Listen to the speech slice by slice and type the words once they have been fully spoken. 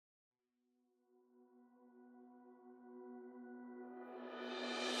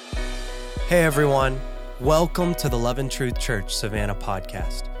Hey everyone, welcome to the Love and Truth Church Savannah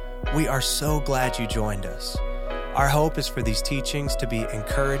podcast. We are so glad you joined us. Our hope is for these teachings to be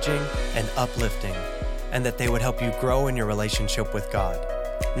encouraging and uplifting, and that they would help you grow in your relationship with God.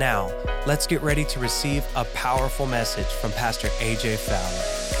 Now, let's get ready to receive a powerful message from Pastor AJ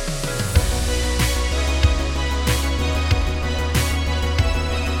Fowler.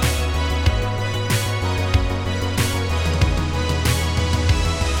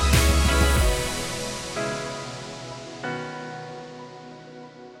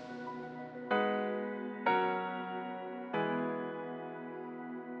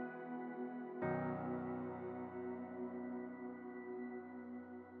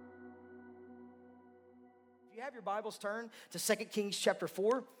 You have your Bibles turned to 2 Kings chapter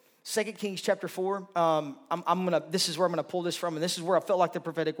 4. 2 Kings chapter 4. This is where I'm gonna pull this from, and this is where I felt like the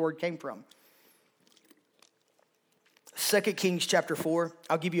prophetic word came from. 2 Kings chapter 4.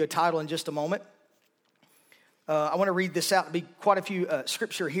 I'll give you a title in just a moment. I want to read this out. There'll be quite a few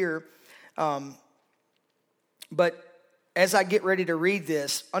scripture here. But as I get ready to read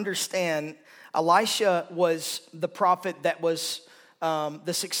this, understand Elisha was the prophet that was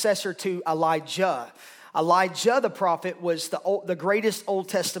the successor to Elijah. Elijah the prophet was the greatest Old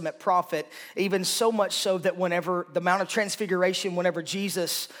Testament prophet, even so much so that whenever the Mount of Transfiguration, whenever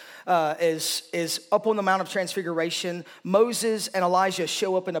Jesus is up on the Mount of Transfiguration, Moses and Elijah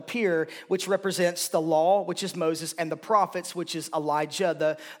show up and appear, which represents the law, which is Moses, and the prophets, which is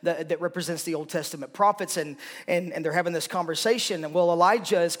Elijah, that represents the Old Testament prophets, and they're having this conversation. And well,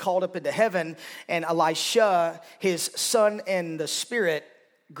 Elijah is called up into heaven, and Elisha, his son in the spirit,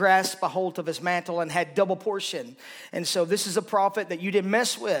 grasped a hold of his mantle and had double portion. And so this is a prophet that you didn't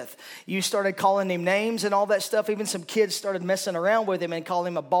mess with. You started calling him names and all that stuff. Even some kids started messing around with him and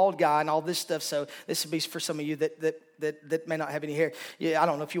calling him a bald guy and all this stuff. So this would be for some of you that may not have any hair. Yeah, I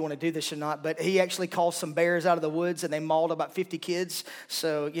don't know if you want to do this or not, but he actually called some bears out of the woods and they mauled about 50 kids.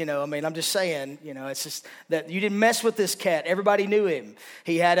 So, I'm just saying, it's just that you didn't mess with this cat. Everybody knew him.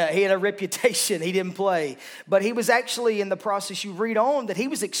 He had a reputation. He didn't play. But he was actually in the process, you read on, that he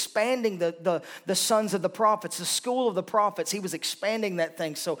was expanding the sons of the prophets, the school of the prophets. He was expanding that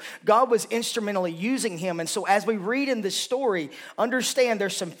thing. So God was instrumentally using him. And so as we read in this story, understand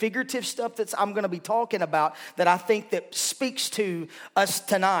there's some figurative stuff that I'm going to be talking about that I think that speaks to us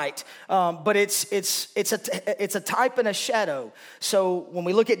tonight, but it's a type and a shadow. So when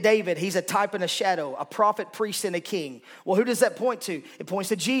we look at David, he's a type and a shadow, a prophet, priest, and a king. Well, who does that point to? It points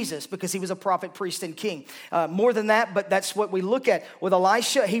to Jesus because he was a prophet, priest, and king. More than that, but that's what we look at. With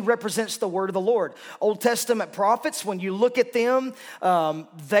Elisha, he represents the word of the Lord. Old Testament prophets, when you look at them,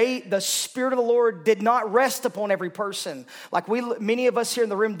 the Spirit of the Lord did not rest upon every person. Like many of us here in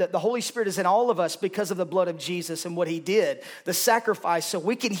the room, the Holy Spirit is in all of us because of the blood of Jesus and what he did, the sacrifice, so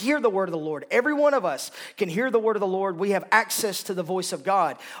we can hear the word of the Lord. Every one of us can hear the word of the Lord. We have access to the voice of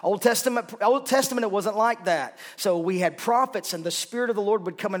God. Old Testament, it wasn't like that. So we had prophets, and the Spirit of the Lord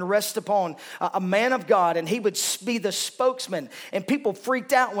would come and rest upon a man of God, and he would be the spokesman. And people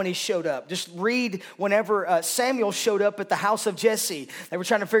freaked out when he showed up. Just read whenever Samuel showed up at the house of Jesse. They were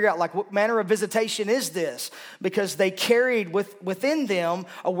trying to figure out, what manner of visitation is this? Because they carried within them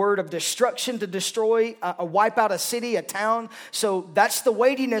a word of destruction to destroy, wipe out a city, a town. So that's the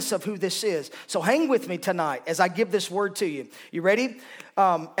weightiness of who this is. So hang with me tonight as I give this word to you. You ready?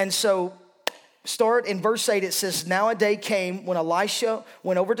 And so start in verse 8. It says, "Now a day came when Elisha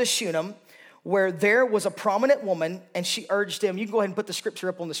went over to Shunem, where there was a prominent woman, and she urged him." You can go ahead and put the scripture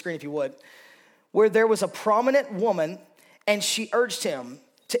up on the screen if you would. "Where there was a prominent woman, and she urged him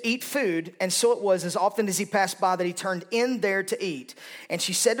to eat food, and so it was as often as he passed by that he turned in there to eat. And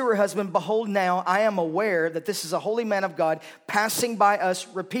she said to her husband, 'Behold, now I am aware that this is a holy man of God passing by us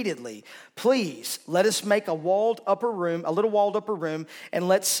repeatedly. Please let us make a little walled upper room, and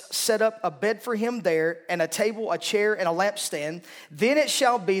let's set up a bed for him there, and a table, a chair, and a lampstand. Then it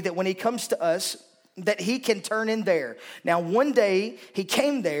shall be that when he comes to us, that he can turn in there.' Now one day he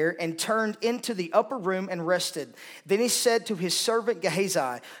came there and turned into the upper room and rested. Then he said to his servant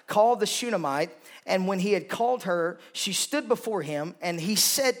Gehazi, 'Call the Shunammite.' And when he had called her, she stood before him, and he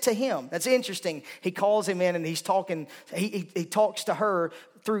said to him," that's interesting. He calls him in and he's talking, he talks to her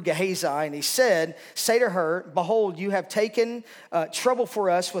through Gehazi, and he said, "Say to her, 'Behold, you have taken trouble for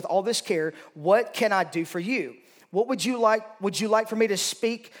us with all this care. What can I do for you? What would you like? Would you like for me to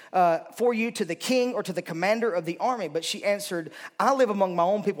speak for you to the king or to the commander of the army?' But she answered, 'I live among my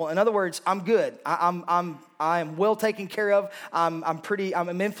own people.'" In other words, I'm good. I'm I am well taken care of. I'm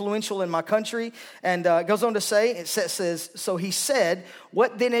influential in my country. And it goes on to say, it says, so he said,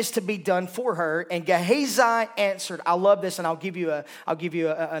 what then is to be done for her? And Gehazi answered, I love this, and I'll give you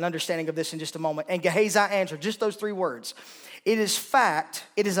an understanding of this in just a moment. And Gehazi answered, just those three words. It is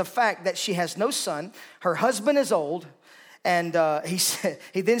a fact that she has no son. Her husband is old. And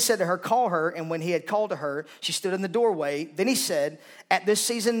he then said to her, call her. And when he had called to her, she stood in the doorway. Then he said, at this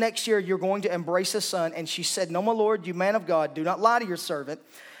season next year, you're going to embrace a son. And she said, no, my Lord, you man of God, do not lie to your servant.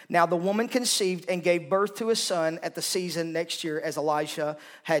 Now the woman conceived and gave birth to a son at the season next year, as Elisha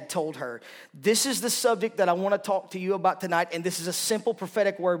had told her. This is the subject that I want to talk to you about tonight. And this is a simple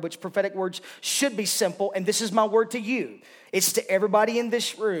prophetic word, which prophetic words should be simple. And this is my word to you. It's to everybody in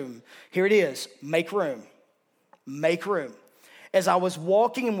this room. Here it is. Make room. Make room. As I was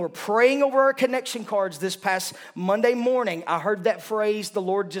walking and we're praying over our connection cards this past Monday morning, I heard that phrase. The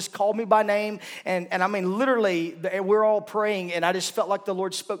Lord just called me by name. And I mean, literally, we're all praying. And I just felt like the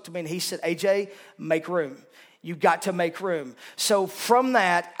Lord spoke to me. And he said, AJ, make room. You've got to make room. So from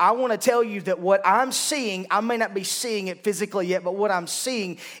that, I want to tell you that what I'm seeing, I may not be seeing it physically yet, but what I'm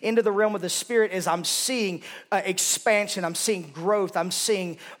seeing into the realm of the Spirit is I'm seeing expansion. I'm seeing growth. I'm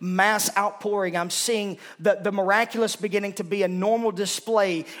seeing mass outpouring. I'm seeing the miraculous beginning to be a normal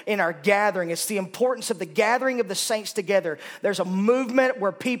display in our gathering. It's the importance of the gathering of the saints together. There's a movement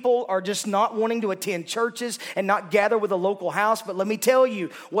where people are just not wanting to attend churches and not gather with a local house. But let me tell you,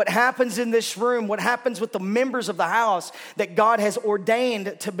 what happens in this room, what happens with the members of the house that God has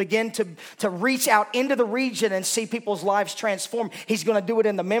ordained to begin to reach out into the region and see people's lives transform. He's going to do it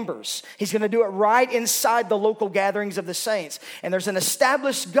in the members. He's going to do it right inside the local gatherings of the saints. And there's an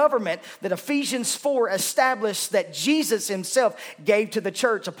established government that Ephesians 4 established that Jesus himself gave to the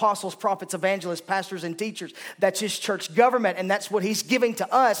church, apostles, prophets, evangelists, pastors, and teachers. That's his church government, and that's what he's giving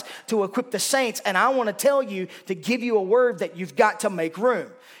to us to equip the saints. And I want to tell you, to give you a word that you've got to make room.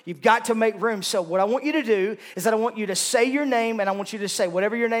 You've got to make room. So what I want you to do is that I want you to say your name, and I want you to say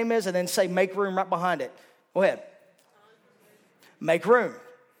whatever your name is, and then say make room right behind it. Go ahead. Make room.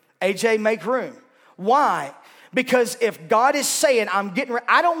 AJ, make room. Why? Because if God is saying,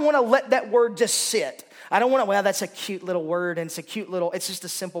 I don't want to let that word just sit. I don't want to, well, that's a cute little word, and it's just a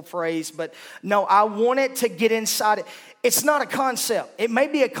simple phrase. But no, I want it to get inside it. It's not a concept. It may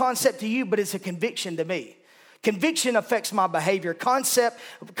be a concept to you, but it's a conviction to me. Conviction affects my behavior. Concept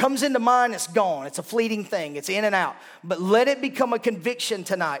comes into mind, it's gone. It's a fleeting thing. It's in and out. But let it become a conviction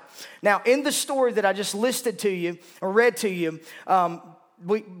tonight. Now, in the story that I just listed to you or read to you,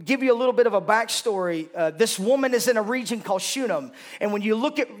 we give you a little bit of a backstory. This woman is in a region called Shunem. And when you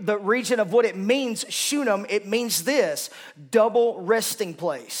look at the region of what it means, Shunem, it means this: double resting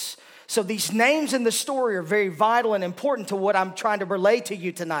place. So these names in the story are very vital and important to what I'm trying to relay to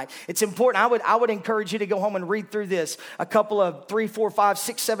you tonight. It's important. I would encourage you to go home and read through this a couple of 3, 4, 5,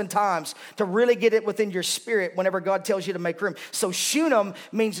 6, 7 times to really get it within your spirit whenever God tells you to make room. So Shunem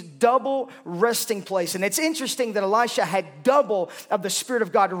means double resting place. And it's interesting that Elisha had double of the Spirit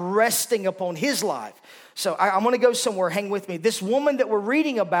of God resting upon his life. So I'm going to go somewhere. Hang with me. This woman that we're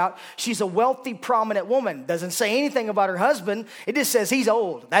reading about, she's a wealthy, prominent woman. Doesn't say anything about her husband. It just says he's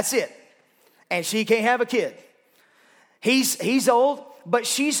old. That's it. And she can't have a kid. He's old, but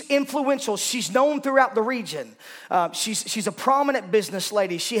she's influential. She's known throughout the region. She's a prominent business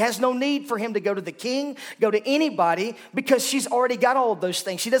lady. She has no need for him to go to the king, go to anybody, because she's already got all of those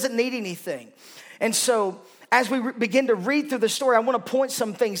things. She doesn't need anything. And so as we begin to read through the story, I want to point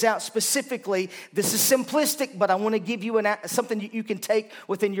some things out specifically. This is simplistic, but I want to give you something you can take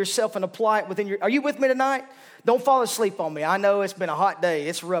within yourself and apply it within your... Are you with me tonight? Don't fall asleep on me. I know it's been a hot day.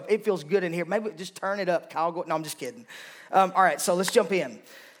 It's rough. It feels good in here. Maybe just turn it up. Kyle, no, I'm just kidding. All right, so let's jump in.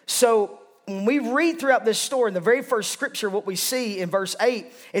 So when we read throughout this story, in the very first scripture, what we see in verse 8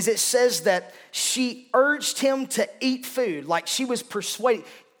 is it says that she urged him to eat food. Like she was persuaded.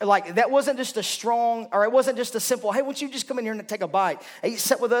 Like that wasn't just a strong, or it wasn't just a simple, hey, why don't you just come in here and take a bite? Hey,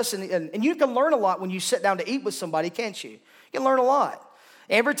 sit with us. And you can learn a lot when you sit down to eat with somebody, can't you? You can learn a lot.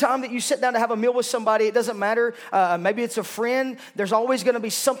 Every time that you sit down to have a meal with somebody, it doesn't matter. Maybe it's a friend. There's always going to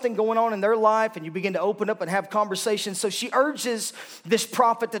be something going on in their life, and you begin to open up and have conversations. So she urges this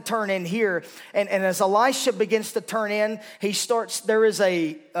prophet to turn in here. And as Elisha begins to turn in, there is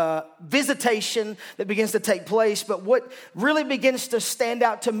a visitation that begins to take place. But what really begins to stand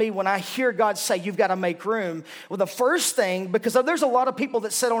out to me when I hear God say, you've got to make room, well, the first thing, because there's a lot of people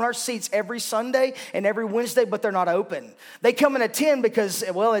that sit on our seats every Sunday and every Wednesday, but they're not open. They come and attend because,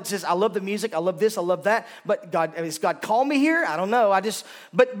 well, it's just, I love the music, I love this, I love that, but God, has God called me here? I don't know.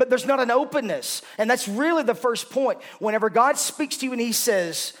 But there's not an openness. And that's really the first point. Whenever God speaks to you and he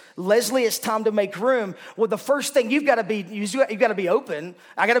says, Leslie, it's time to make room. Well, the first thing you've got to be open.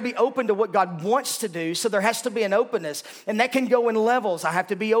 I got to be open to what God wants to do. So there has to be an openness, and that can go in levels. I have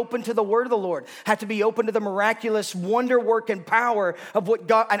to be open to the word of the Lord. I have to be open to the miraculous wonder working power of what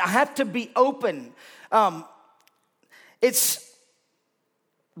God, and I have to be open. It's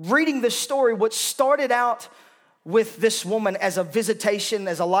reading this story. What started out with this woman as a visitation,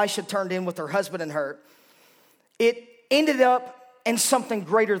 as Elisha turned in with her husband and her, it ended up in something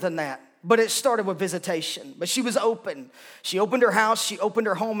greater than that. But it started with visitation. But she was open. She opened her house, she opened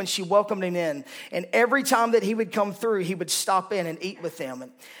her home, and she welcomed him in. And every time that he would come through, he would stop in and eat with them.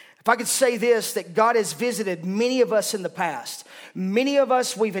 And if I could say this, that God has visited many of us in the past. Many of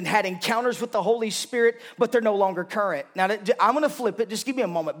us, we've had encounters with the Holy Spirit, but they're no longer current. Now, I'm going to flip it. Just give me a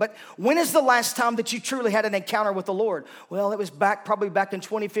moment. But when is the last time that you truly had an encounter with the Lord? Well, it was probably back in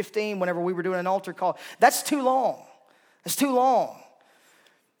 2015 whenever we were doing an altar call. That's too long. That's too long.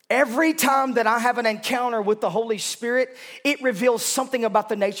 Every time that I have an encounter with the Holy Spirit, it reveals something about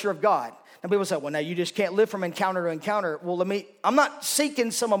the nature of God. And people say, well, now you just can't live from encounter to encounter. Well, I'm not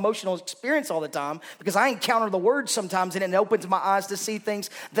seeking some emotional experience all the time, because I encounter the word sometimes and it opens my eyes to see things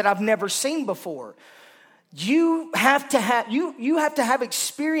that I've never seen before. You have to have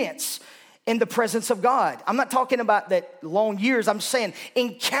experience in the presence of God. I'm not talking about that long years. I'm saying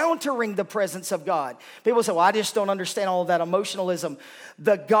encountering the presence of God. People say, well, I just don't understand all of that emotionalism.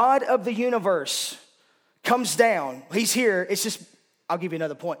 The God of the universe comes down. He's here. It's just, I'll give you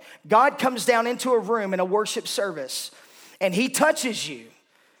another point. God comes down into a room in a worship service and he touches you.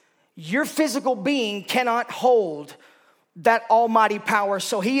 Your physical being cannot hold that almighty power.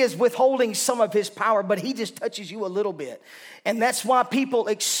 So he is withholding some of his power, but he just touches you a little bit. And that's why people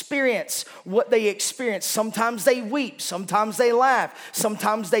experience what they experience. Sometimes they weep, sometimes they laugh,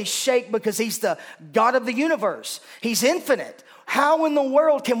 sometimes they shake, because he's the God of the universe. He's infinite. How in the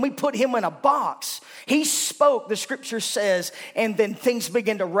world can we put him in a box? He spoke, the scripture says, and then things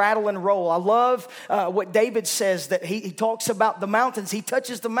begin to rattle and roll. I love what David says, that he talks about the mountains. He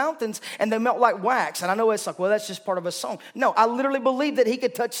touches the mountains and they melt like wax. And I know it's like, well, that's just part of a song. No, I literally believe that he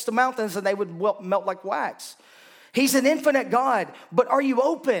could touch the mountains and they would melt like wax. He's an infinite God, but are you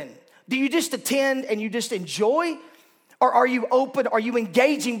open? Do you just attend and you just enjoy? Or are you open? Are you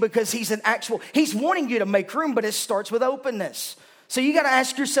engaging because he's wanting you to make room, but it starts with openness. So you got to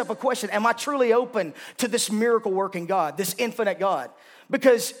ask yourself a question. Am I truly open to this miracle working God, this infinite God?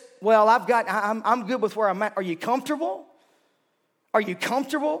 Because, well, I'm good with where I'm at. Are you comfortable? Are you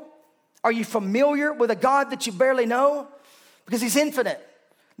comfortable? Are you familiar with a God that you barely know? Because he's infinite.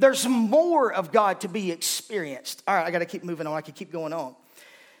 There's more of God to be experienced. All right, I got to keep moving on. I can keep going on.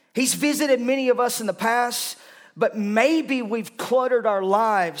 He's visited many of us in the past, but maybe we've cluttered our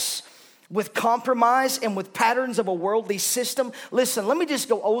lives with compromise and with patterns of a worldly system. Listen, let me just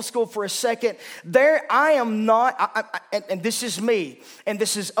go old school for a second. I am not, and this is me, and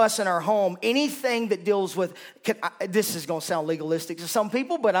this is us in our home. Anything that deals with, this is going to sound legalistic to some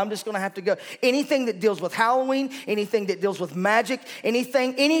people, but I'm just going to have to go. Anything that deals with Halloween, anything that deals with magic,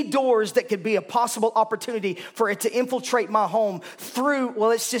 any doors that could be a possible opportunity for it to infiltrate my home through,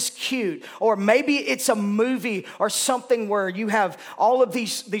 well, it's just cute. Or maybe it's a movie or something where you have all of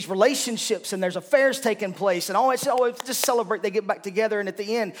these relationships and there's affairs taking place and always just celebrate, they get back together, and at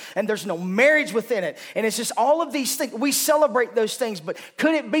the end, and there's no marriage within it. And it's just all of these things. We celebrate those things, but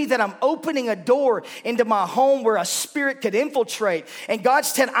could it be that I'm opening a door into my home where a spirit could infiltrate? And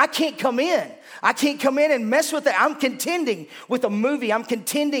God's telling, I can't come in. I can't come in and mess with it. I'm contending with a movie. I'm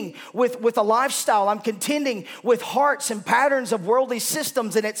contending with a lifestyle. I'm contending with hearts and patterns of worldly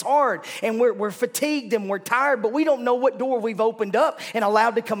systems, and it's hard. And we're fatigued and we're tired, but we don't know what door we've opened up and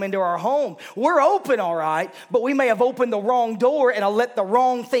allowed to come into our home. We're open, all right, but we may have opened the wrong door and let the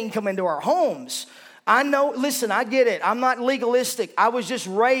wrong thing come into our homes. I know, listen, I get it. I'm not legalistic. I was just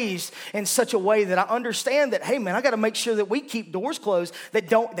raised in such a way that I understand that, hey man, I got to make sure that we keep doors closed they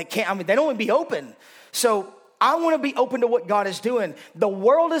don't even be open. So I want to be open to what God is doing. The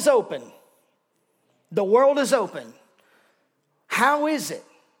world is open. The world is open. How is it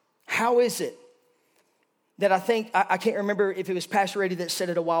that I can't remember if it was Pastor Eddie that said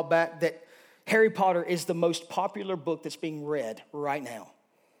it a while back, that Harry Potter is the most popular book that's being read right now.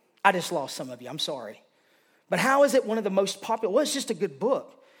 I just lost some of you. I'm sorry. But how is it one of the most popular? Well, it's just a good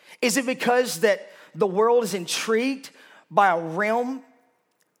book. Is it because that the world is intrigued by a realm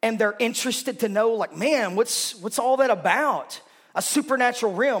and they're interested to know, like, man, what's all that about? A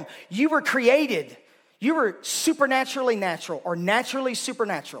supernatural realm. You were created. You were supernaturally natural or naturally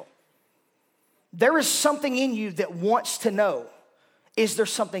supernatural. There is something in you that wants to know, is there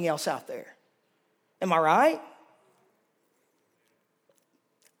something else out there? Am I right?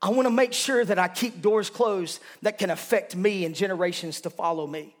 I want to make sure that I keep doors closed that can affect me and generations to follow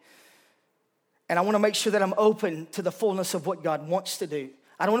me. And I want to make sure that I'm open to the fullness of what God wants to do.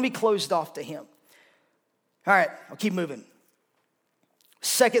 I don't want to be closed off to him. All right, I'll keep moving.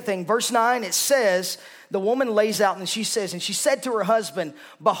 Second thing, verse 9, it says, the woman lays out and she says, and she said to her husband,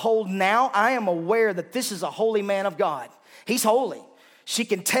 behold, now I am aware that this is a holy man of God. He's holy. She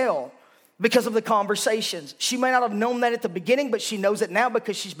can tell because of the conversations. She may not have known that at the beginning, but she knows it now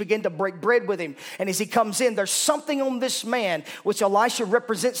because she's begun to break bread with him. And as he comes in, there's something on this man, which Elisha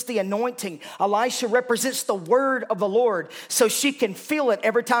represents the anointing. Elisha represents the word of the Lord. So she can feel it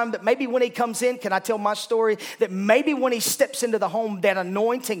every time that maybe when he comes in, can I tell my story? That maybe when he steps into the home, that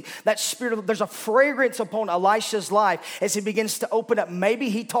anointing, that spirit, there's a fragrance upon Elisha's life as he begins to open up.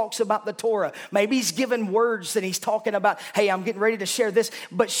 Maybe he talks about the Torah. Maybe he's given words that he's talking about, hey, I'm getting ready to share this.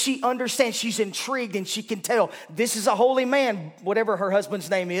 But she understands. She's intrigued and she can tell this is a holy man, whatever her husband's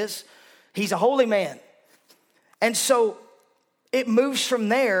name is. He's a holy man. And so it moves from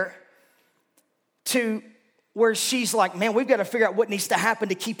there to where she's like, man, we've got to figure out what needs to happen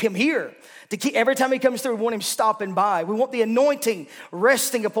to keep him here. To keep every time he comes through, we want him stopping by. We want the anointing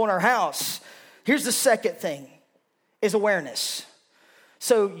resting upon our house. Here's the second thing is awareness.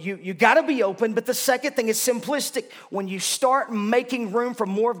 So you got to be open, but the second thing is simplistic. When you start making room for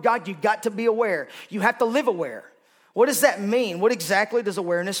more of God, you got to be aware. You have to live aware. What does that mean? What exactly does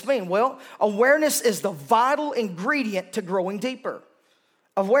awareness mean? Well, awareness is the vital ingredient to growing deeper.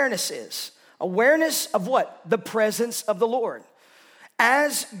 Awareness is. Awareness of what? The presence of the Lord.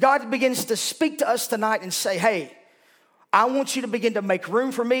 As God begins to speak to us tonight and say, hey, I want you to begin to make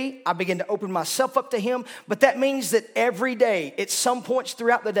room for me. I begin to open myself up to him. But that means that every day, at some points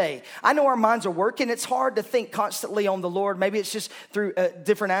throughout the day, I know our minds are working. It's hard to think constantly on the Lord. Maybe it's just through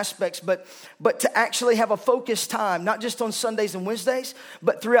different aspects. But to actually have a focused time, not just on Sundays and Wednesdays,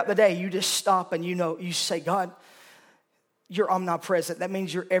 but throughout the day, you just stop and you say, God, you're omnipresent. That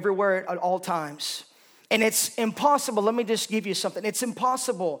means you're everywhere at all times. And it's impossible. Let me just give you something. It's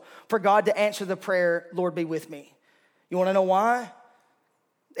impossible for God to answer the prayer, Lord, be with me. You want to know why?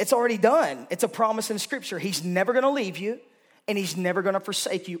 It's already done. It's a promise in Scripture. He's never going to leave you, and he's never going to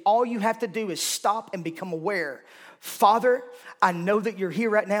forsake you. All you have to do is stop and become aware. Father, I know that you're here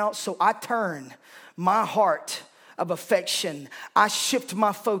right now, so I turn my heart of affection. I shift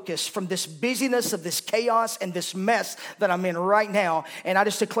my focus from this busyness of this chaos and this mess that I'm in right now, and I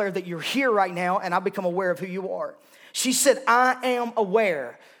just declare that you're here right now, and I become aware of who you are. She said, I am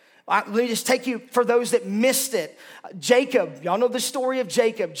aware. Let me just take you, for those that missed it, Jacob, y'all know the story of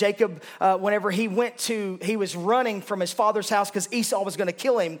Jacob. Jacob, whenever he was running from his father's house because Esau was going to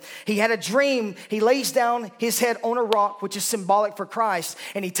kill him. He had a dream. He lays down his head on a rock, which is symbolic for Christ,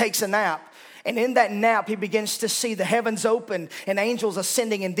 and he takes a nap. And in that nap, he begins to see the heavens open and angels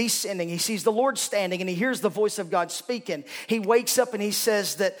ascending and descending. He sees the Lord standing and he hears the voice of God speaking. He wakes up and he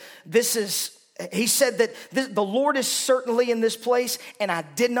says that he said that the Lord is certainly in this place and I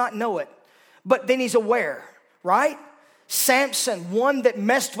did not know it. But then he's aware, right? Samson, one that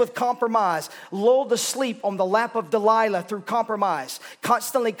messed with compromise, lulled asleep on the lap of Delilah through compromise,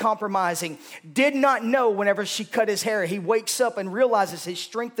 constantly compromising, did not know whenever she cut his hair. He wakes up and realizes his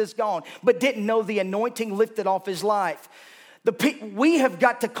strength is gone, but didn't know the anointing lifted off his life. We have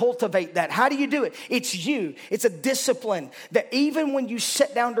got to cultivate that. How do you do it? It's you. It's a discipline that even when you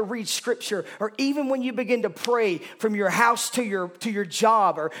sit down to read scripture, or even when you begin to pray from your house to your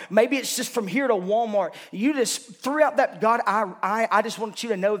job, or maybe it's just from here to Walmart, you just throughout that, God, I just want you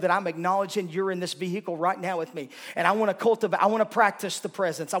to know that I'm acknowledging you're in this vehicle right now with me. And I want to cultivate, I want to practice the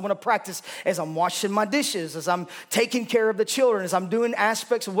presence. I want to practice as I'm washing my dishes, as I'm taking care of the children, as I'm doing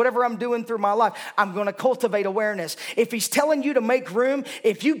aspects of whatever I'm doing through my life. I'm going to cultivate awareness. If he's telling you to make room,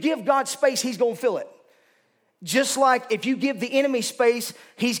 if you give God space, he's going to fill it. Just like if you give the enemy space,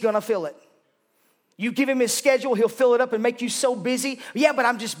 he's going to fill it. You give him his schedule, he'll fill it up and make you so busy. Yeah, but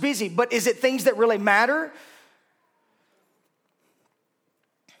I'm just busy. But is it things that really matter?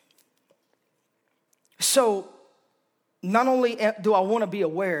 So not only do I want to be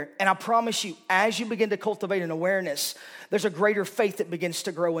aware, and I promise you, as you begin to cultivate an awareness, there's a greater faith that begins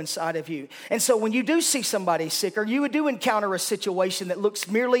to grow inside of you. And so when you do see somebody sick, or you do encounter a situation that looks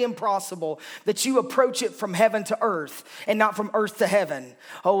merely impossible, that you approach it from heaven to earth and not from earth to heaven.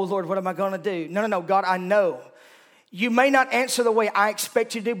 Oh, Lord, what am I going to do? No, God, I know. You may not answer the way I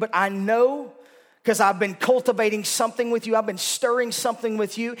expect you to do, but I know, because I've been cultivating something with you. I've been stirring something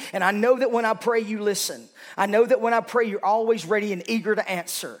with you. And I know that when I pray, you listen. I know that when I pray, you're always ready and eager to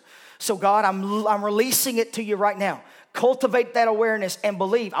answer. So God, I'm releasing it to you right now. Cultivate that awareness and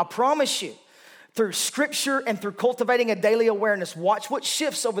believe. I promise you, through scripture and through cultivating a daily awareness, watch what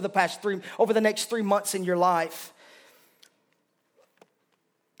shifts over the next 3 months in your life.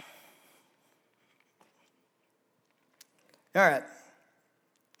 All right.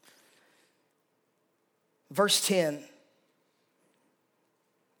 Verse 10.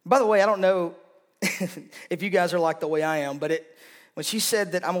 By the way, I don't know if you guys are like the way I am, but when she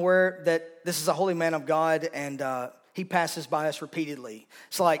said that I'm aware that this is a holy man of God and he passes by us repeatedly.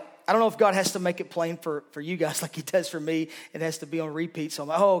 It's like, I don't know if God has to make it plain for you guys like he does for me. It has to be on repeat. So I'm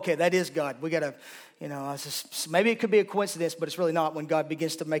like, oh, okay, that is God. We got to, maybe it could be a coincidence, but it's really not when God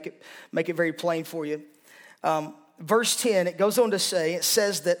begins to make it very plain for you. Verse 10, it goes on to say, it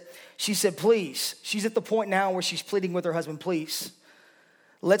says that she said, please. She's at the point now where she's pleading with her husband, please.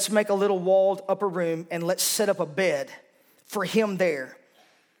 Let's make a little walled upper room and let's set up a bed for him there.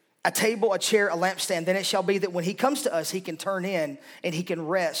 A table, a chair, a lampstand. Then it shall be that when he comes to us, he can turn in and he can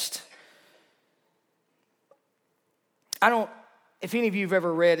rest. If any of you have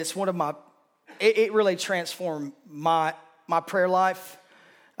ever read, it's one of it really transformed my prayer life.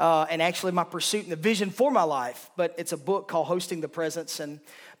 And actually my pursuit and the vision for my life. But it's a book called Hosting the Presence. And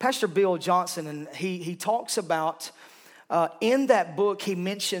Pastor Bill Johnson, and he talks about, in that book,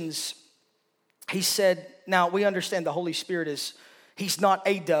 he said, now we understand the Holy Spirit he's not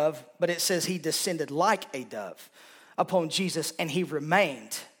a dove, but it says he descended like a dove upon Jesus and he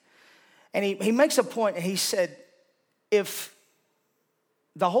remained. And he makes a point and he said, if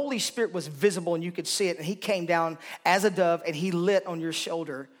the Holy Spirit was visible and you could see it, and he came down as a dove and he lit on your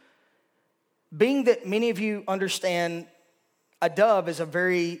shoulder. Being that many of you understand a dove is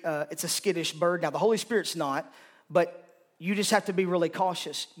it's a skittish bird. Now the Holy Spirit's not, but you just have to be really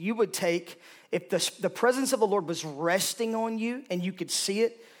cautious. You would take, if the presence of the Lord was resting on you and you could see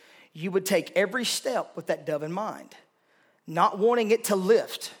it, you would take every step with that dove in mind, not wanting it to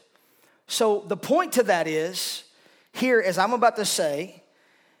lift. So the point to that is, here, as I'm about to say,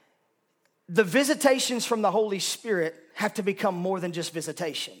 the visitations from the Holy Spirit have to become more than just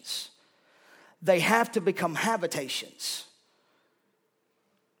visitations. They have to become habitations.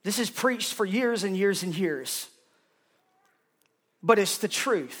 This is preached for years and years and years. But it's the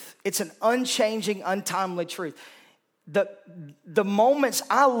truth. It's an unchanging, untimely truth. The moments,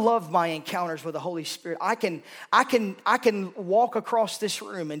 I love my encounters with the Holy Spirit. I can walk across this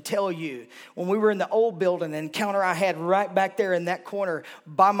room and tell you, when we were in the old building, the encounter I had right back there in that corner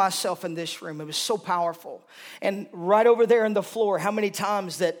by myself in this room, it was so powerful. And right over there on the floor, how many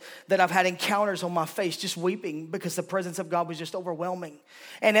times that I've had encounters on my face just weeping because the presence of God was just overwhelming.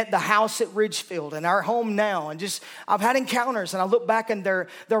 And at the house at Ridgefield and our home now, and just I've had encounters, and I look back and they're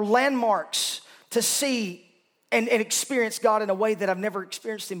landmarks to see and experience God in a way that I've never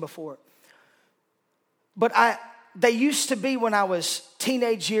experienced him before. But they used to be when I was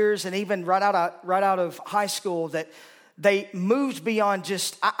teenage years and even right out of high school, that they moved beyond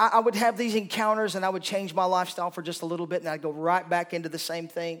just, I would have these encounters and I would change my lifestyle for just a little bit and I'd go right back into the same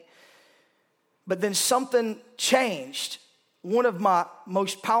thing. But then something changed. One of my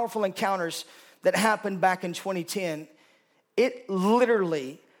most powerful encounters that happened back in 2010, it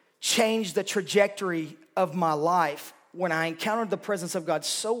literally changed the trajectory of my life when I encountered the presence of God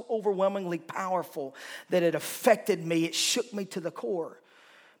so overwhelmingly powerful that it affected me. It shook me to the core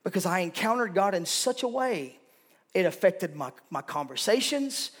because I encountered God in such a way. It affected my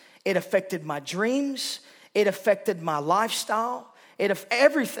conversations. It affected my dreams. It affected my lifestyle.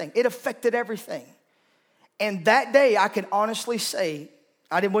 Everything. It affected everything. And that day, I can honestly say,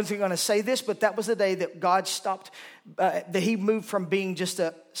 I wasn't going to say this, but that was the day that God stopped, that he moved from being just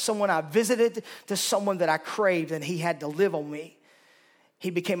someone I visited to someone that I craved, and he had to live on me. He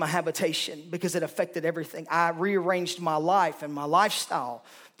became a habitation because it affected everything. I rearranged my life and my lifestyle.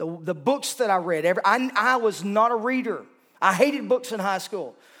 The books that I read, I was not a reader. I hated books in high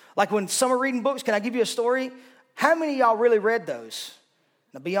school. Like when some are reading books, can I give you a story? How many of y'all really read those?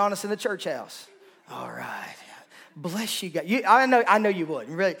 Now be honest, in the church house. All right. Bless you guys. I know you would.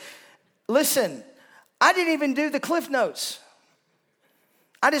 Really. Listen, I didn't even do the Cliff Notes.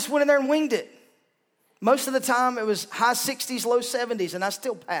 I just went in there and winged it. Most of the time it was high 60s, low 70s, and I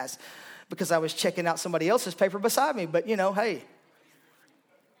still passed because I was checking out somebody else's paper beside me. But, hey.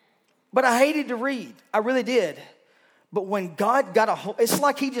 But I hated to read. I really did. But when God got a hold, it's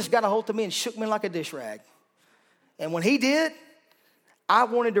like he just got a hold of me and shook me like a dish rag. And when he did, I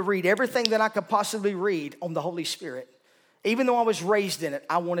wanted to read everything that I could possibly read on the Holy Spirit. Even though I was raised in it,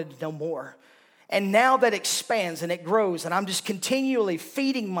 I wanted to know more. And now that expands and it grows, and I'm just continually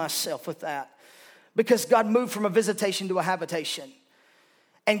feeding myself with that because God moved from a visitation to a habitation.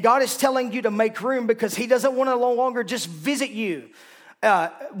 And God is telling you to make room because he doesn't want to no longer just visit you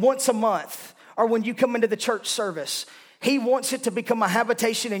once a month or when you come into the church service. He wants it to become a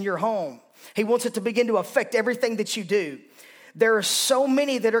habitation in your home. He wants it to begin to affect everything that you do. There are so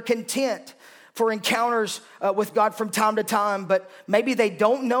many that are content for encounters with God from time to time, but maybe they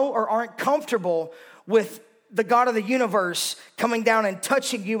don't know or aren't comfortable with the God of the universe coming down and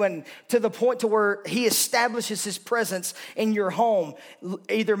touching you, and to the point to where he establishes his presence in your home,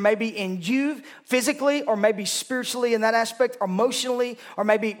 either maybe in you physically or maybe spiritually in that aspect, or emotionally, or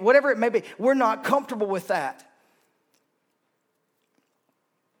maybe whatever it may be. We're not comfortable with that.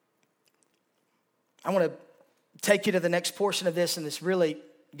 I want to take you to the next portion of this, and it's really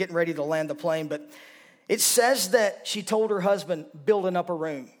getting ready to land the plane, but it says that she told her husband, build an upper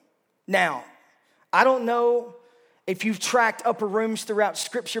room. Now, I don't know if you've tracked upper rooms throughout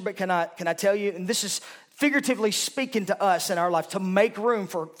Scripture, but can I tell you, and this is figuratively speaking to us in our life, to make room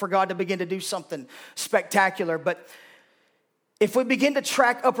for God to begin to do something spectacular. But if we begin to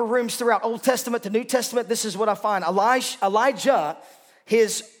track upper rooms throughout Old Testament to New Testament, this is what I find. Elijah,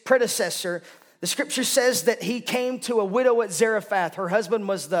 his predecessor, the scripture says that he came to a widow at Zarephath. Her husband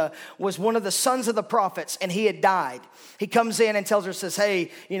was one of the sons of the prophets, and he had died. He comes in and tells her, says, hey,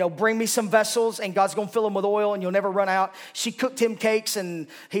 bring me some vessels, and God's going to fill them with oil, and you'll never run out. She cooked him cakes, and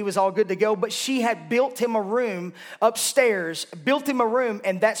he was all good to go. But she had built him a room upstairs,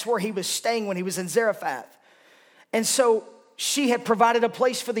 and that's where he was staying when he was in Zarephath. And so she had provided a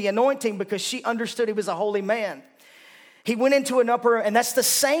place for the anointing because she understood he was a holy man. He went into an upper room, and that's the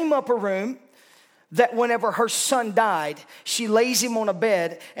same upper room that whenever her son died, she lays him on a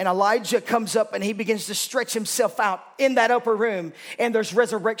bed, and Elijah comes up and he begins to stretch himself out in that upper room, and there's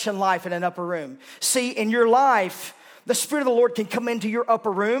resurrection life in an upper room. See, in your life, the Spirit of the Lord can come into your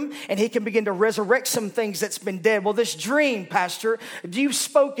upper room and he can begin to resurrect some things that's been dead. Well, this dream, Pastor, you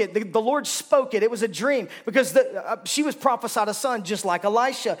spoke it. The Lord spoke it. It was a dream because she was prophesied a son just like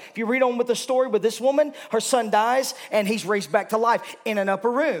Elisha. If you read on with the story with this woman, her son dies and he's raised back to life in an upper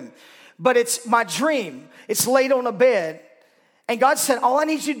room. But it's my dream. It's laid on a bed. And God said, all I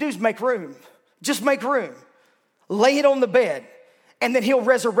need you to do is make room. Just make room. Lay it on the bed. And then he'll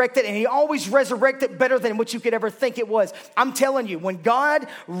resurrect it. And he always resurrects it better than what you could ever think it was. I'm telling you, when God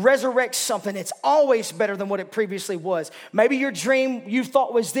resurrects something, it's always better than what it previously was. Maybe your dream you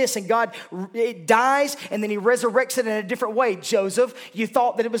thought was this, and God, it dies, and then he resurrects it in a different way. Joseph, you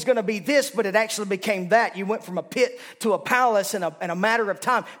thought that it was going to be this, but it actually became that. You went from a pit to a palace in a matter of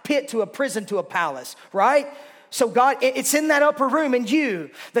time. Pit to a prison to a palace, right? So God, it's in that upper room in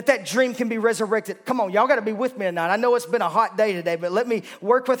you that dream can be resurrected. Come on, y'all got to be with me tonight. I know it's been a hot day today, but let me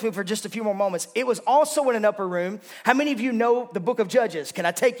work with me for just a few more moments. It was also in an upper room. How many of you know the book of Judges? Can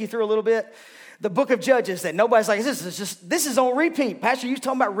I take you through a little bit? The book of Judges that nobody's like, this is on repeat. Pastor, you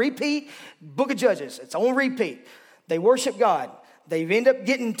talking about repeat? Book of Judges, it's on repeat. They worship God. They end up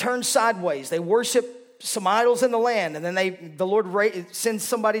getting turned sideways. They worship some idols in the land, and then the Lord sends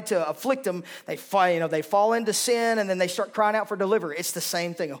somebody to afflict them. They fall into sin, and then they start crying out for deliverance. It's the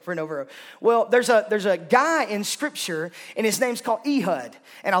same thing over and over. Well, there's a guy in Scripture, and his name's called Ehud,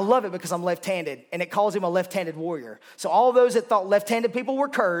 and I love it because I'm left-handed, and it calls him a left-handed warrior. So all those that thought left-handed people were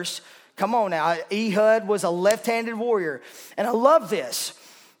cursed, come on now, Ehud was a left-handed warrior, and I love this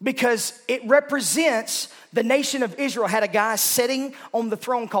because it represents the nation of Israel. Had a guy sitting on the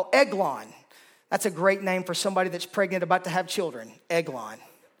throne called Eglon. That's a great name for somebody that's pregnant, about to have children. Eglon.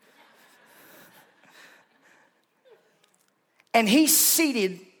 And he's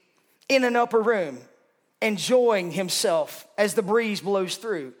seated in an upper room, enjoying himself as the breeze blows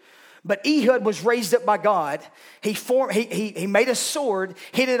through. But Ehud was raised up by God. He made a sword,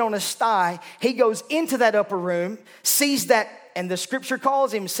 hit it on his thigh. He goes into that upper room, sees that, and the scripture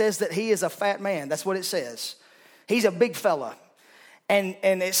calls him, says that he is a fat man. That's what it says. He's a big fella. And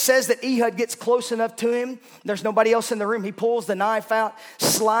it says that Ehud gets close enough to him. There's nobody else in the room. He pulls the knife out,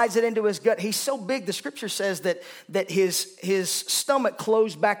 slides it into his gut. He's so big, the scripture says that his stomach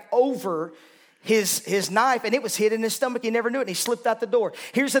closed back over his knife, and it was hid in his stomach. He never knew it, and he slipped out the door.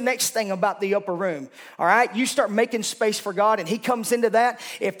 Here's the next thing about the upper room, all right? You start making space for God, and he comes into that.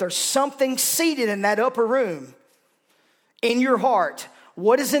 If there's something seated in that upper room in your heart,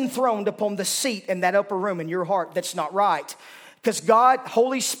 what is enthroned upon the seat in that upper room in your heart that's not right? Because God,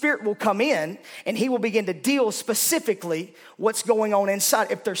 Holy Spirit will come in and he will begin to deal specifically what's going on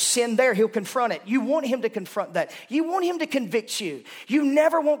inside. If there's sin there, he'll confront it. You want him to confront that. You want him to convict you. You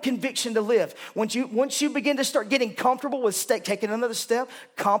never want conviction to live. Once you begin to start getting comfortable with taking another step,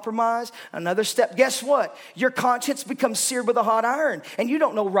 compromise, another step, guess what? Your conscience becomes seared with a hot iron and you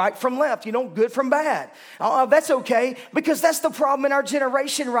don't know right from left. You know good from bad. That's okay, because that's the problem in our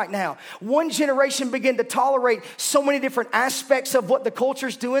generation right now. One generation began to tolerate so many different aspects of what the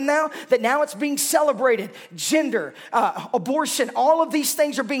culture's doing now, that now it's being celebrated. Gender, abortion, all of these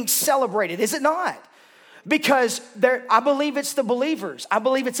things are being celebrated, is it not? Because I believe it's the believers. I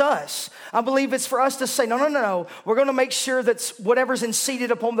believe it's us. I believe it's for us to say, no. We're going to make sure that whatever's seated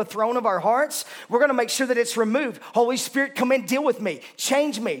upon the throne of our hearts, we're going to make sure that it's removed. Holy Spirit, come in, deal with me.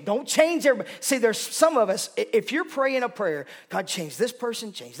 Change me. Don't change everybody. See, there's some of us, if you're praying a prayer, God, change this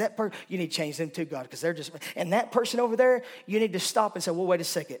person, change that person. You need to change them too, God, because they're just, and that person over there, you need to stop and say, well, wait a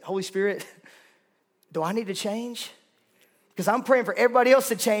second. Holy Spirit, do I need to change? Because I'm praying for everybody else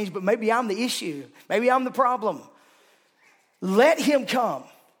to change, but maybe I'm the issue. Maybe I'm the problem. Let him come.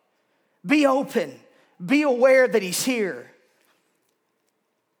 Be open. Be aware that he's here.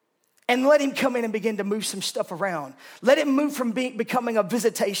 And let him come in and begin to move some stuff around. Let him move from becoming a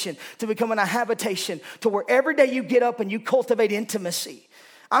visitation to becoming a habitation, to where every day you get up and you cultivate intimacy.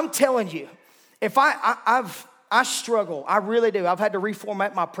 I'm telling you, if I struggle, I really do. I've had to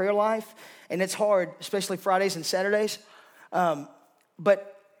reformat my prayer life, and it's hard, especially Fridays and Saturdays.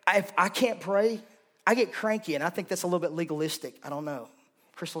 But if I can't pray, I get cranky, and I think that's a little bit legalistic. I don't know.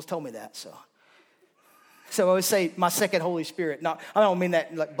 Crystal's told me that, so I always say my second Holy Spirit. I don't mean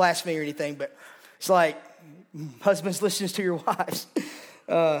that like blasphemy or anything, but it's like husbands, listen to your wives.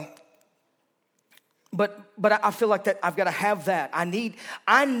 But I feel like that I've got to have that. I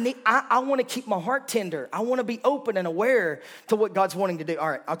want to keep my heart tender. I want to be open and aware to what God's wanting to do. All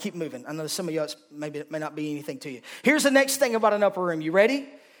right, I'll keep moving. I know some of you maybe it may not be anything to you. Here's the next thing about an upper room. You ready?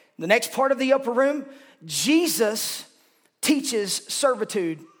 The next part of the upper room, Jesus teaches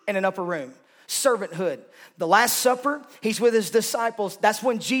servitude in an upper room. Servanthood. The Last Supper, he's with his disciples. That's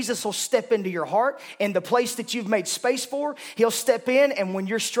when Jesus will step into your heart and the place that you've made space for. He'll step in, and when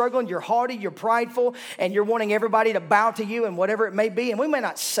you're struggling, you're haughty, you're prideful, and you're wanting everybody to bow to you and whatever it may be. And we may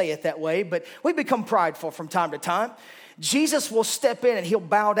not say it that way, but we become prideful from time to time. Jesus will step in and he'll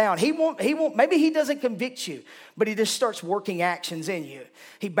bow down. He won't, maybe he doesn't convict you, but he just starts working actions in you.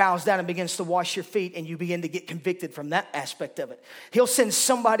 He bows down and begins to wash your feet, and you begin to get convicted from that aspect of it. He'll send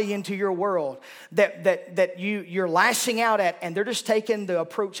somebody into your world that you're lashing out at, and they're just taking the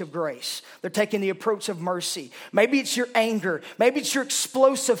approach of grace. They're taking the approach of mercy. Maybe it's your anger. Maybe it's your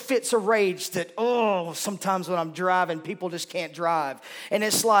explosive fits of rage that, sometimes when I'm driving, people just can't drive. And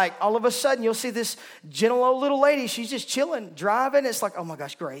it's like, all of a sudden, you'll see this gentle old little lady. She's just chilling, driving. It's like, oh my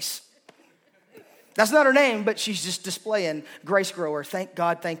gosh, Grace. That's not her name, but she's just displaying Grace Grower. Thank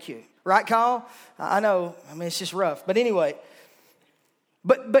God, thank you. Right, Kyle? I know. I mean, it's just rough. But anyway,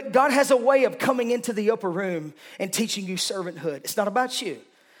 but God has a way of coming into the upper room and teaching you servanthood. It's not about you.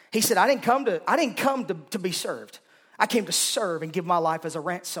 He said, I didn't come to be served. I came to serve and give my life as a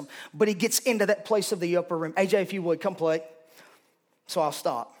ransom. But he gets into that place of the upper room. AJ, if you would, come play. So I'll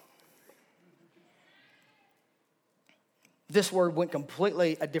stop. This word went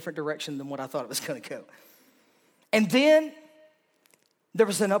completely a different direction than what I thought it was going to go. And then there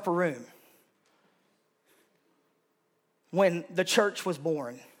was an upper room when the church was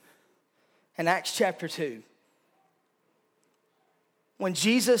born in Acts chapter 2. When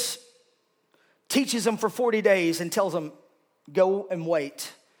Jesus teaches them for 40 days and tells them, go and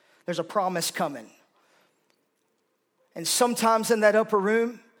wait. There's a promise coming. And sometimes in that upper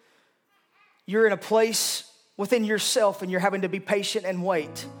room, you're in a place within yourself, and you're having to be patient and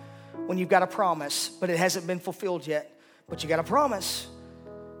wait when you've got a promise, but it hasn't been fulfilled yet, but you got a promise.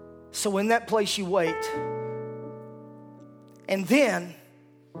 So in that place you wait. And then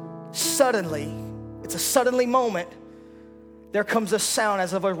suddenly, it's a suddenly moment, there comes a sound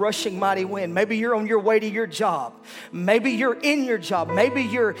as of a rushing mighty wind. Maybe you're on your way to your job. Maybe you're in your job. Maybe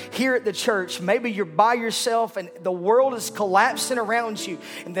you're here at the church. Maybe you're by yourself and the world is collapsing around you.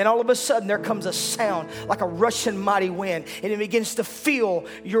 And then all of a sudden there comes a sound like a rushing mighty wind. And it begins to fill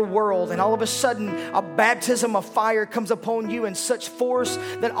your world. And all of a sudden a baptism of fire comes upon you in such force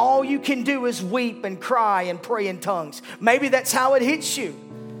that all you can do is weep and cry and pray in tongues. Maybe that's how it hits you.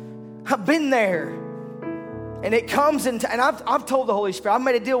 I've been there. And it comes and I've told the Holy Spirit, I've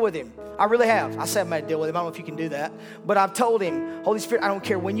made a deal with him. I really have. I said I've made a deal with him. I don't know if you can do that. But I've told him, Holy Spirit, I don't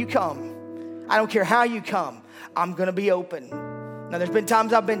care when you come. I don't care how you come. I'm going to be open. Now, there's been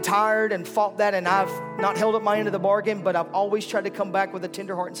times I've been tired and fought that, and I've not held up my end of the bargain, but I've always tried to come back with a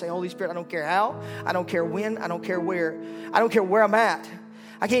tender heart and say, Holy Spirit, I don't care how, I don't care when, I don't care where. I don't care where I'm at.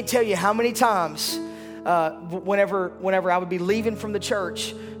 I can't tell you how many times whenever I would be leaving from the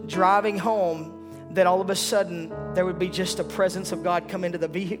church, driving home, that all of a sudden there would be just a presence of God come into the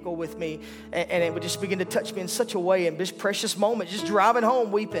vehicle with me, and it would just begin to touch me in such a way, in this precious moment, just driving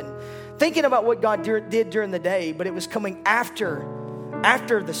home weeping, thinking about what God did during the day, but it was coming after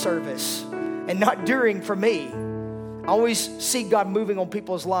the service and not during for me. I always see God moving on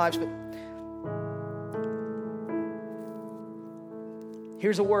people's lives, but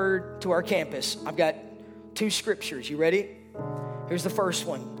here's a word to our campus. I've got 2 scriptures. You ready? Here's the first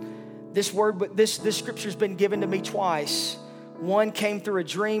one. This scripture's been given to me twice. One came through a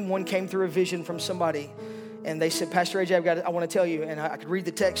dream, one came through a vision from somebody. And they said, Pastor AJ, I want to tell you, and I could read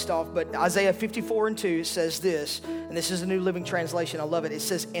the text off, but Isaiah 54:2 says this, and this is a New Living Translation. I love it. It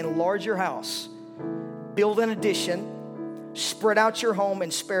says, enlarge your house, build an addition, spread out your home,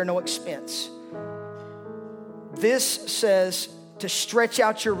 and spare no expense. This says to stretch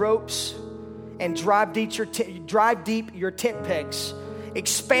out your ropes and drive deep your tent pegs.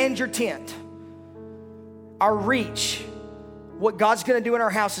 Expand your tent. Our reach, what God's going to do in our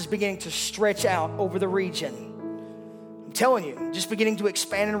house is beginning to stretch out over the region. I'm telling you, just beginning to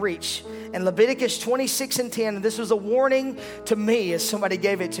expand and reach. And Leviticus 26:10, and this was a warning to me as somebody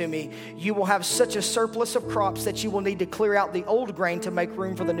gave it to me. You will have such a surplus of crops that you will need to clear out the old grain to make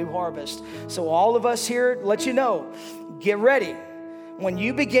room for the new harvest. So all of us here, let you know, get ready. When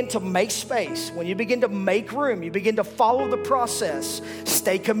you begin to make space, when you begin to make room, you begin to follow the process,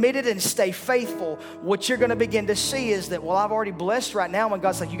 stay committed and stay faithful, what you're going to begin to see is that, well, I've already blessed right now. When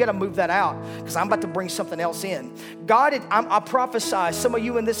God's like, you got to move that out because I'm about to bring something else in. I prophesy, some of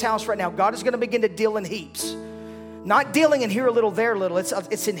you in this house right now, God is going to begin to deal in heaps. Not dealing in here a little, there a little.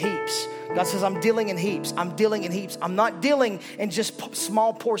 It's in heaps. God says, I'm dealing in heaps. I'm dealing in heaps. I'm not dealing in just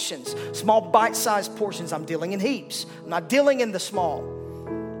small portions, small bite-sized portions. I'm dealing in heaps. I'm not dealing in the small.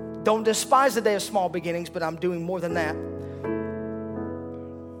 Don't despise the day of small beginnings, but I'm doing more than that.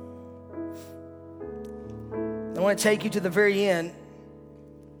 I want to take you to the very end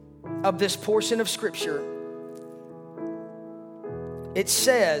of this portion of Scripture. It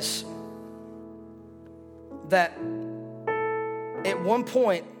says that at one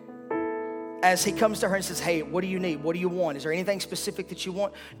point, as he comes to her and says, hey, what do you need? What do you want? Is there anything specific that you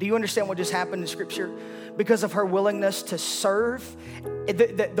want? Do you understand what just happened in Scripture? Because of her willingness to serve.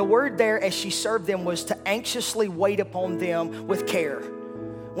 The word there, as she served them, was to anxiously wait upon them with care.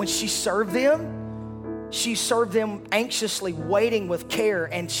 When she served them anxiously, waiting with care,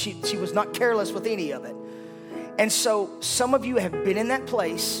 and she was not careless with any of it. And so some of you have been in that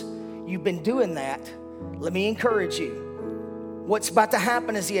place. You've been doing that. Let me encourage you. What's about to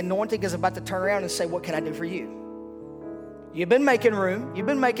happen is the anointing is about to turn around and say, what can I do for you? You've been making room. You've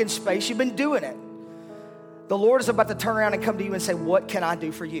been making space. You've been doing it. The Lord is about to turn around and come to you and say, what can I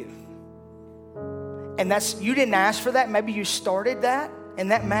do for you? And you didn't ask for that. Maybe you started that in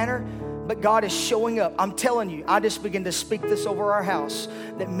that manner, but God is showing up. I'm telling you, I just begin to speak this over our house,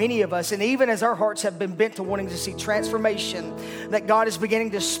 that many of us, and even as our hearts have been bent to wanting to see transformation, that God is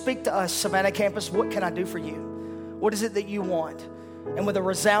beginning to speak to us, Savannah Campus, what can I do for you? What is it that you want? And with a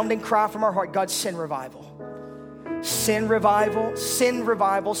resounding cry from our heart, God, send revival. Send revival, send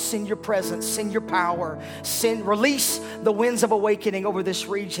revival, send your presence, send your power, release the winds of awakening over this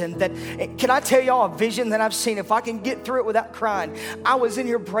region. Can I tell y'all a vision that I've seen? If I can get through it without crying. I was in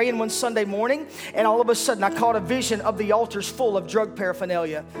here praying one Sunday morning, and all of a sudden I caught a vision of the altars full of drug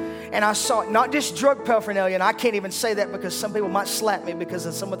paraphernalia. And I saw not just drug paraphernalia, and I can't even say that because some people might slap me because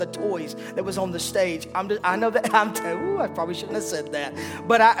of some of the toys that was on the stage. I know that I probably shouldn't have said that.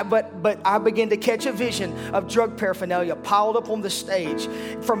 But I began to catch a vision of drug paraphernalia piled up on the stage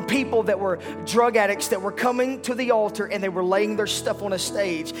from people that were drug addicts that were coming to the altar, and they were laying their stuff on a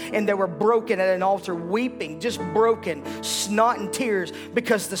stage, and they were broken at an altar, weeping, just broken, snot and tears,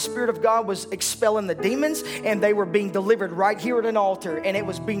 because the Spirit of God was expelling the demons, and they were being delivered right here at an altar, and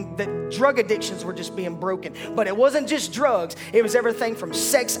that drug addictions were just being broken. But it wasn't just drugs. It was everything from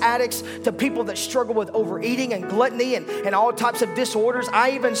sex addicts to people that struggle with overeating and gluttony and all types of disorders.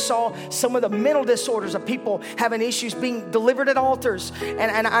 I even saw some of the mental disorders of people having issues being delivered at altars.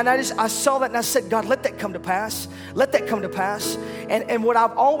 And I saw that and I said, God, let that come to pass. Let that come to pass. And what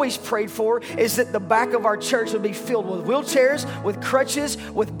I've always prayed for is that the back of our church would be filled with wheelchairs, with crutches,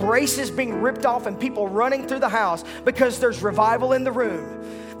 with braces being ripped off and people running through the house, because there's revival in the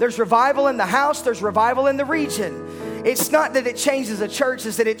room. There's revival in the house. There's revival in the region. It's not that it changes a church,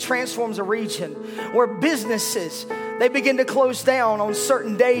 it's that it transforms a region where businesses, they begin to close down on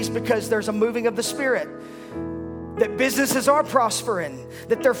certain days because there's a moving of the Spirit. That businesses are prospering,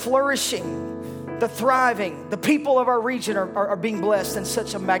 that they're flourishing, they're thriving. The people of our region are being blessed in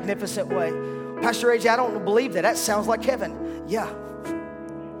such a magnificent way. Pastor AJ, I don't believe that. That sounds like heaven. Yeah.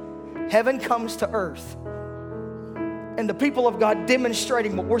 Heaven comes to earth. And the people of God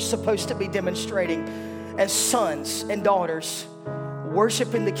demonstrating what we're supposed to be demonstrating as sons and daughters,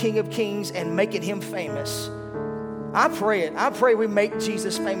 worshiping the King of Kings and making him famous. I pray it. I pray we make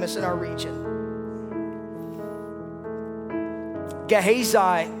Jesus famous in our region.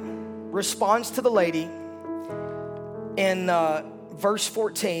 Gehazi responds to the lady in verse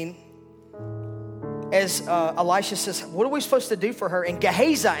 14 as Elisha says, what are we supposed to do for her? And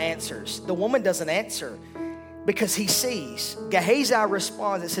Gehazi answers. The woman doesn't answer because he sees. Gehazi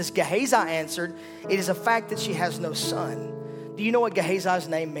responds. It says, Gehazi answered, it is a fact that she has no son. Do you know what Gehazi's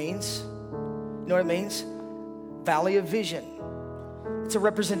name means? You know what it means? Valley of Vision. It's a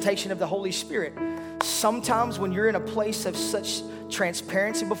representation of the Holy Spirit. Sometimes when you're in a place of such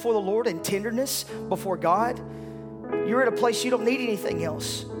transparency before the Lord and tenderness before God, you're at a place you don't need anything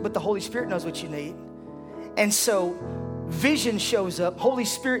else, but the Holy Spirit knows what you need. And so vision shows up, Holy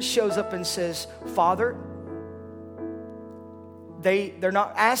Spirit shows up and says, Father, they're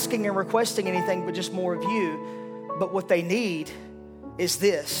not asking and requesting anything but just more of you, but what they need is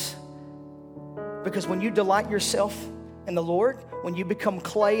this. Because when you delight yourself in the Lord, when you become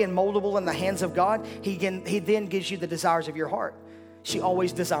clay and moldable in the hands of God, He then gives you the desires of your heart. She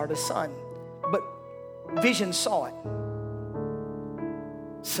always desired a son, but vision saw it.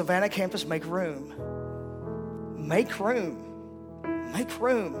 Savannah campus, make room. Make room. Make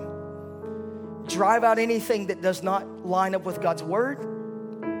room. Drive out anything that does not line up with God's word.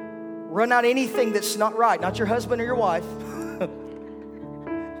 Run out anything that's not right, not your husband or your wife.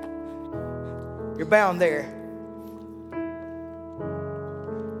 You're bound there.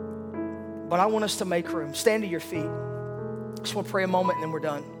 But I want us to make room. Stand to your feet. Just want to pray a moment and then we're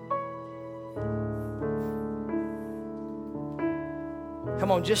done.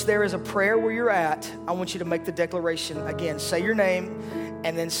 Come on, just there is a prayer where you're at. I want you to make the declaration again. Say your name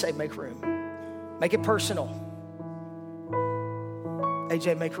and then say make room. Make it personal.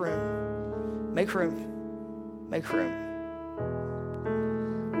 AJ, make room. Make room. Make room.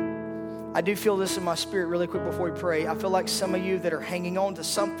 I do feel this in my spirit really quick before we pray. I feel like some of you that are hanging on to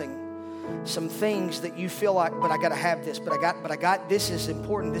something, some things that you feel like, but I got to have this, but I got this is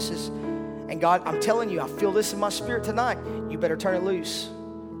important. This is, and God, I'm telling you, I feel this in my spirit tonight. You better turn it loose.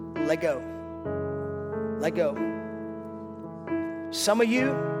 Let go. Let go. Some of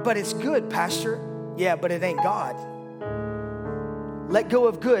you, but it's good, Pastor. Yeah, but it ain't God. Let go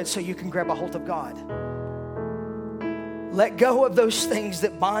of good so you can grab a hold of God. Let go of those things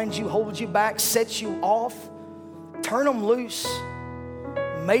that bind you, hold you back, set you off. Turn them loose.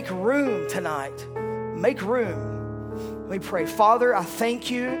 Make room tonight. Make room. Let me pray. Father, I thank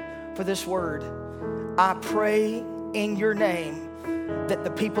you for this word. I pray in your name that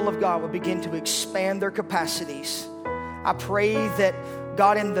the people of God will begin to expand their capacities. I pray that,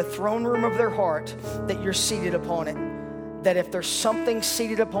 God, in the throne room of their heart, that you're seated upon it. That if there's something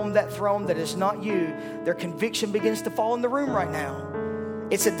seated upon that throne that is not you, their conviction begins to fall in the room right now.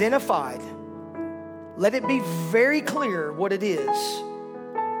 It's identified. Let it be very clear what it is.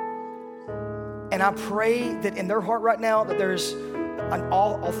 And I pray that in their heart right now that there's an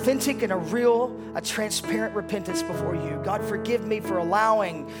authentic and a transparent repentance before you. God, forgive me for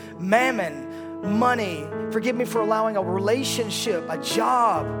allowing mammon, money. Forgive me for allowing a relationship, a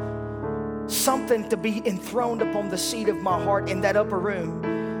job, something to be enthroned upon the seat of my heart in that upper room.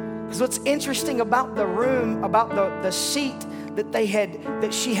 Because what's interesting about the room, about the seat that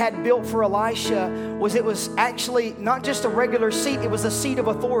she had built for Elisha, was it was actually not just a regular seat, it was a seat of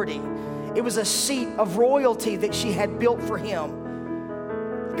authority. It was a seat of royalty that she had built for him.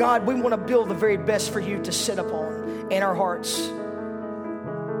 God, we want to build the very best for you to sit upon in our hearts.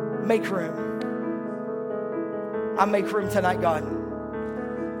 Make room. I make room tonight, God.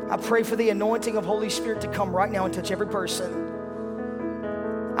 I pray for the anointing of Holy Spirit to come right now and touch every person.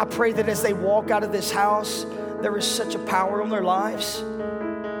 I pray that as they walk out of this house, there is such a power on their lives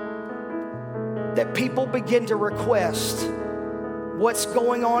that people begin to request what's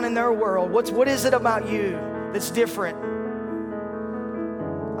going on in their world. What is it about you that's different?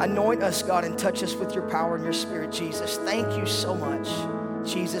 Anoint us, God, and touch us with your power and your spirit, Jesus. Thank you so much. In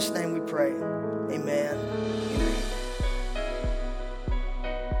Jesus' name we pray. Amen.